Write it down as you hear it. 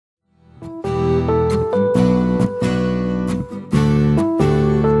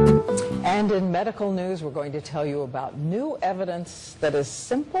in medical news, we're going to tell you about new evidence that is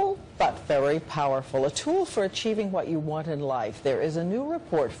simple but very powerful, a tool for achieving what you want in life. There is a new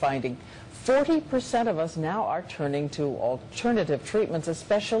report finding 40% of us now are turning to alternative treatments,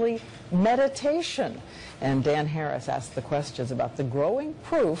 especially meditation. And Dan Harris asked the questions about the growing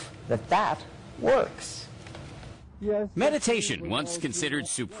proof that that works. Meditation, once considered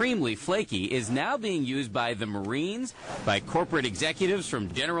supremely flaky, is now being used by the Marines, by corporate executives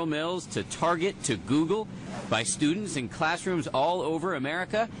from General Mills to Target to Google, by students in classrooms all over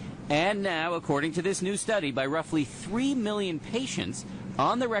America, and now, according to this new study, by roughly 3 million patients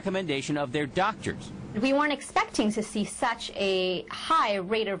on the recommendation of their doctors. We weren't expecting to see such a high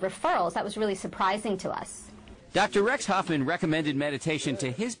rate of referrals. That was really surprising to us. Dr. Rex Hoffman recommended meditation to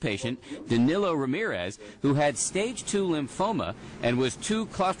his patient, Danilo Ramirez, who had stage 2 lymphoma and was too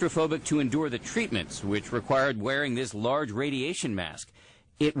claustrophobic to endure the treatments, which required wearing this large radiation mask.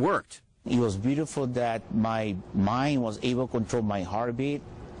 It worked. It was beautiful that my mind was able to control my heartbeat,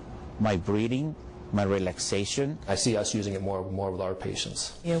 my breathing, my relaxation. I see us using it more with our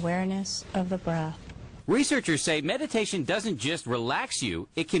patients. The awareness of the breath. Researchers say meditation doesn't just relax you,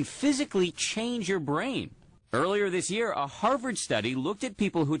 it can physically change your brain. Earlier this year, a Harvard study looked at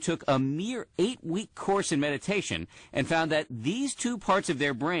people who took a mere 8-week course in meditation and found that these two parts of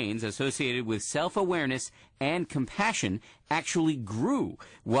their brains associated with self-awareness and compassion actually grew,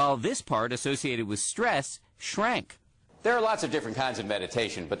 while this part associated with stress shrank. There are lots of different kinds of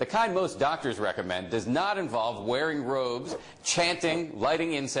meditation, but the kind most doctors recommend does not involve wearing robes, chanting,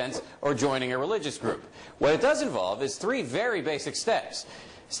 lighting incense, or joining a religious group. What it does involve is 3 very basic steps.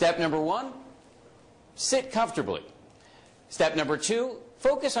 Step number 1, sit comfortably. Step number 2,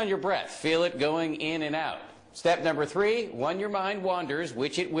 focus on your breath. Feel it going in and out. Step number 3, when your mind wanders,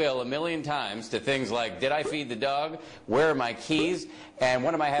 which it will 1,000,000 times, to things like, did I feed the dog? Where are my keys? And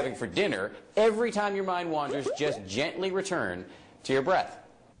what am I having for dinner? Every time your mind wanders, just gently return to your breath.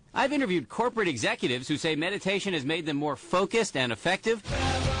 I've interviewed corporate executives who say meditation has made them more focused and effective.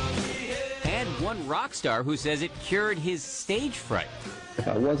 And one rock star who says it cured his stage fright. If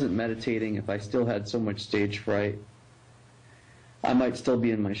I wasn't meditating, if I still had so much stage fright, I might still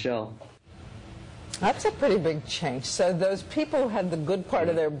be in my shell. That's a pretty big change. So those people who had the good part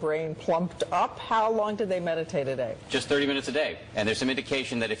of their brain plumped up, how long did they meditate a day? Just 30 minutes a day. And there's some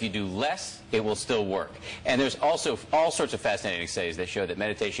indication that if you do less, it will still work. And there's also all sorts of fascinating studies that show that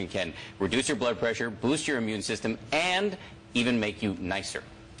meditation can reduce your blood pressure, boost your immune system, and even make you nicer.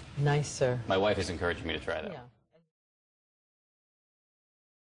 Nicer. My wife has encouraged me to try that. Yeah.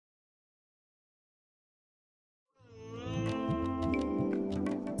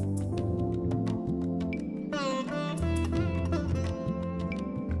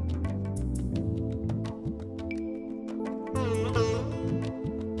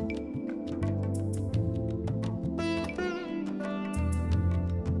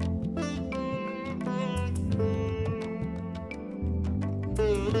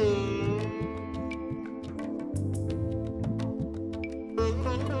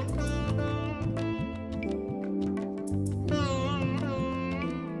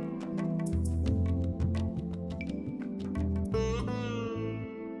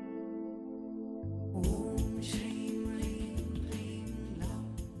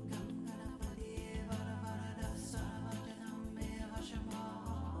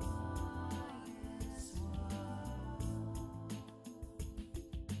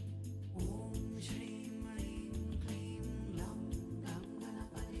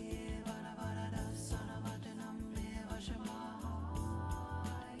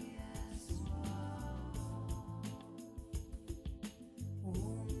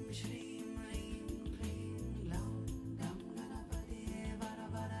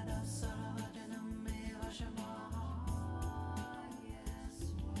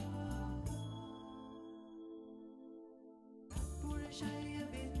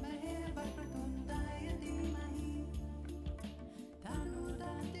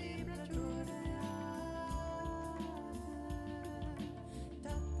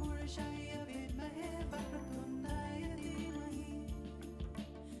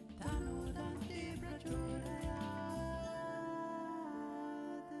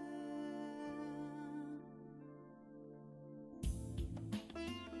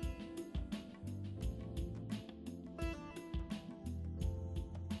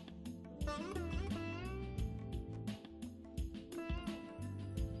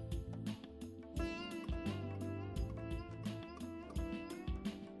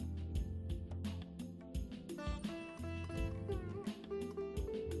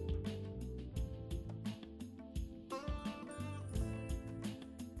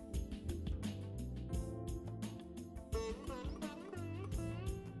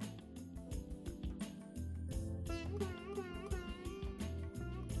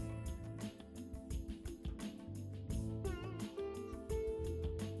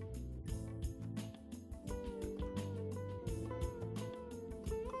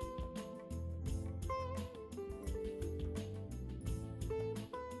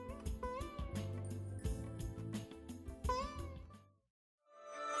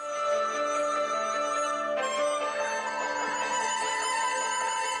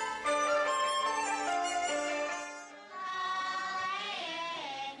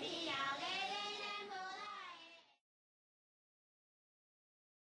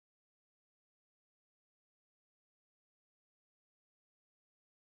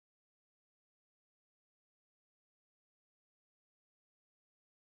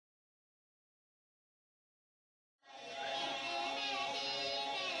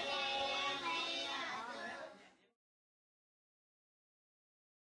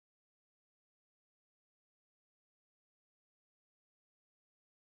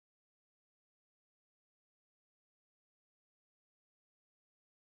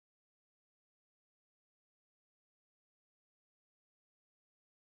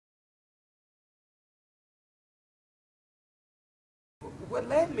 What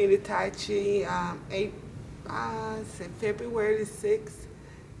led me to Tai Chi, February the 6th,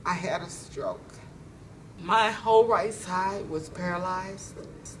 I had a stroke. My whole right side was paralyzed,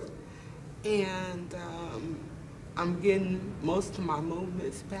 and I'm getting most of my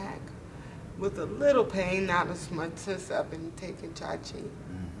movements back with a little pain, not as much since I've been taking Tai Chi.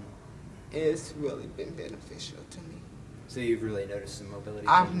 It's really been beneficial to me. So you've really noticed some mobility?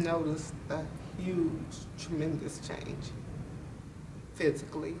 I've noticed a huge, tremendous change,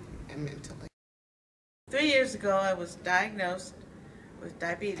 physically and mentally. 3 years ago, I was diagnosed with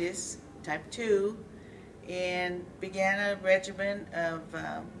diabetes type 2 and began a regimen of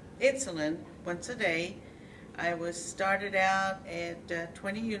insulin once a day. I started out at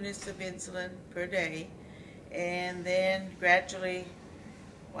 20 units of insulin per day, and then gradually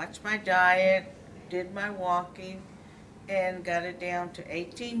watched my diet, did my walking, and got it down to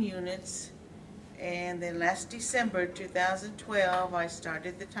 18 units. And then last December 2012, I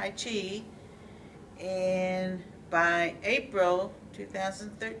started the Tai Chi, and by April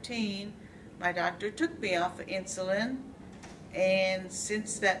 2013, my doctor took me off of insulin, and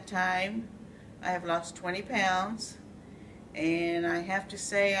since that time, I have lost 20 pounds, and I have to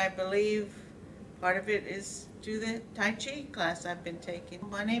say I believe part of it is to the Tai Chi class I've been taking.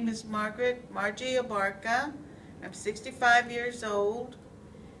 My name is Margie Abarca. I'm 65 years old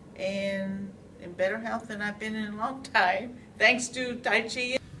and in better health than I've been in a long time, thanks to Tai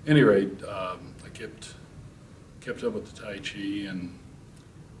Chi. At any rate, I kept up with the Tai Chi, and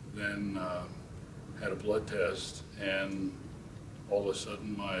then had a blood test, and all of a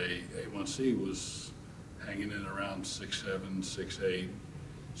sudden my A1C was hanging in around 6.7, 6.8.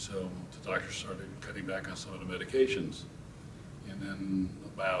 So the doctor started cutting back on some of the medications. And then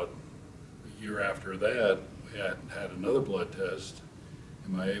about a year after that, we had another blood test,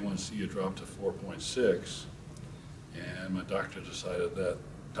 and my A1C had dropped to 4.6. And my doctor decided that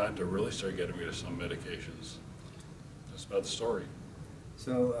time to really start getting rid of some medications. That's about the story.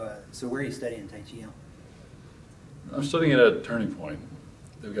 So where are you studying Tai Chi? I'm studying at Turning Point.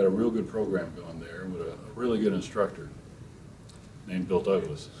 They've got a real good program going there with a really good instructor named Bill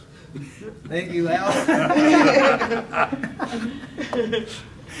Douglas. Thank you, Al.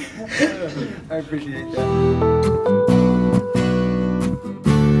 I appreciate that.